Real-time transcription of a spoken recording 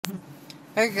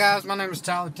Hey guys, my name is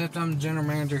Tyler Tipton. I'm the general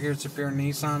manager here at Superior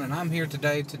Nissan, and I'm here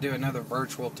today to do another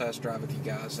virtual test drive with you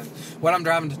guys. And what I'm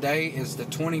driving today is the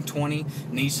 2020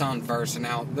 Nissan Versa.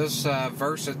 Now, this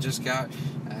Versa just got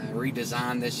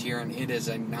redesigned this year, and it is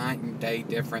a night and day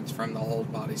difference from the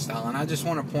old body style. And I just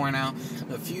want to point out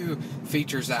a few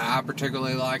features that I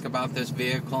particularly like about this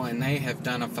vehicle, and they have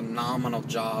done a phenomenal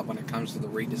job when it comes to the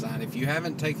redesign. If you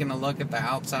haven't taken a look at the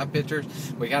outside pictures,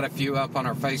 we got a few up on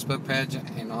our Facebook page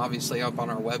and obviously up on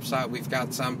our website. We've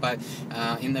got some, but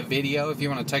in the video, if you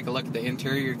want to take a look at the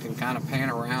interior, you can kind of pan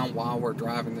around while we're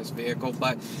driving this vehicle.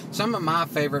 But some of my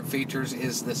favorite features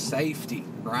is the safety,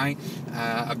 right?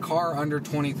 A car under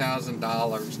 $20,000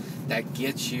 that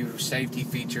gets you safety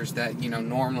features that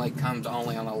normally comes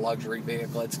only on a luxury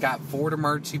vehicle. It's got forward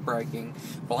emergency braking,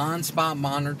 blind spot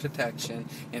monitor detection,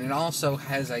 and it also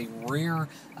has a rear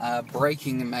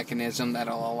braking mechanism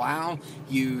that'll allow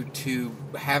you to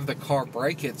have the car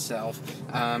brake itself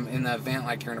in the event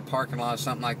like you're in a parking lot or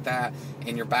something like that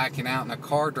and you're backing out and a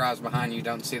car drives behind you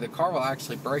don't see. The car will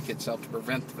actually brake itself to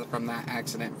prevent from that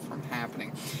accident from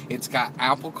happening. It's got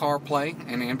Apple CarPlay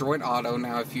and Android Auto.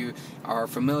 Now if you are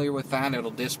familiar with that, it'll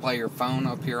display your phone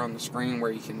up here on the screen where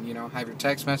you can have your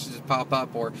text messages pop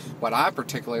up, or what I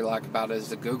particularly like about it is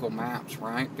the Google Maps,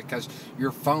 right? Because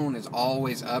your phone is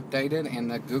always updated and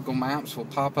the Google Maps will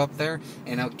pop up there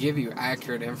and it'll give you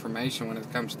accurate information when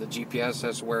it comes to the GPS,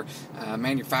 as where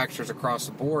manufacturers across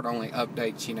the board only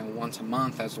updates once a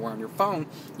month, as where on your phone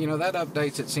that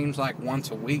updates, it seems like once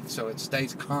a week, so it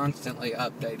stays constantly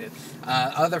updated.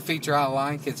 Other feature I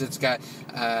like is it's got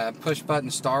push button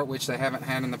start, which they haven't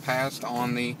had in the past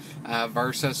on the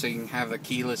Versa, so you can have the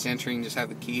keyless entry and just have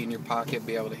the key in your pocket,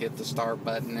 be able to hit the start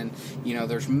button, and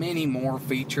there's many more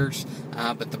features,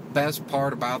 but the best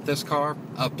part about this car,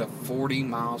 up to 40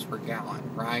 miles per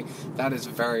gallon, right? That is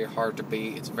very hard to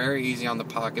beat. It's very easy on the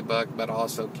pocketbook, but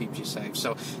also keeps you safe.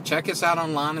 So check us out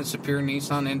online at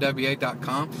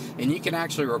SuperiorNissanNWA.com, and you can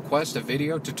actually request a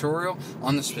video tutorial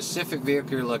on the specific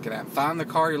vehicle you're looking at. Find the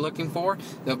car you're looking for.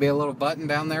 There'll be a little button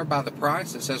down there by the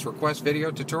price that says request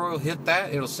video tutorial. Hit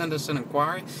that. It'll send us an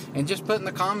inquiry, and just put in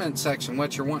the comments section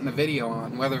what you're wanting a video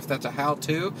on, whether if that's a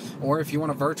how-to or if you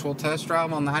want a virtual test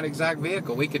drive on that exact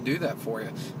vehicle. We could do that for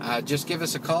you. Just give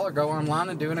us a call or go online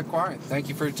and do an inquiry. Thank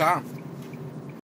you for your time.